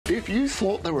If you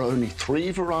thought there were only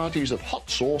 3 varieties of hot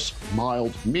sauce,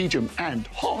 mild, medium and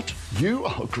hot, you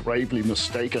are gravely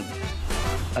mistaken.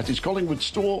 At his Collingwood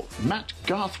store, Mat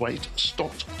Garthwaite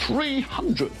stocked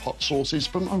 300 hot sauces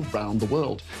from around the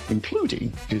world,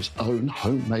 including his own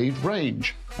homemade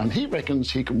range. And he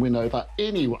reckons he can win over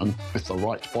anyone with the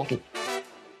right bottle.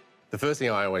 The first thing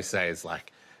I always say is,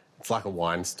 it's like a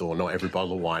wine store. Not every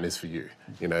bottle of wine is for you,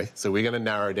 you know? So we're going to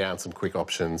narrow down some quick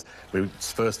options. We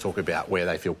first talk about where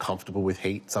they feel comfortable with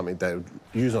heat, something they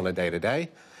use on a day-to-day,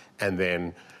 and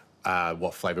then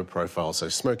what flavour profile. So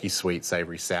smoky, sweet,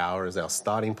 savoury, sour is our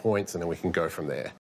starting points, and then we can go from there.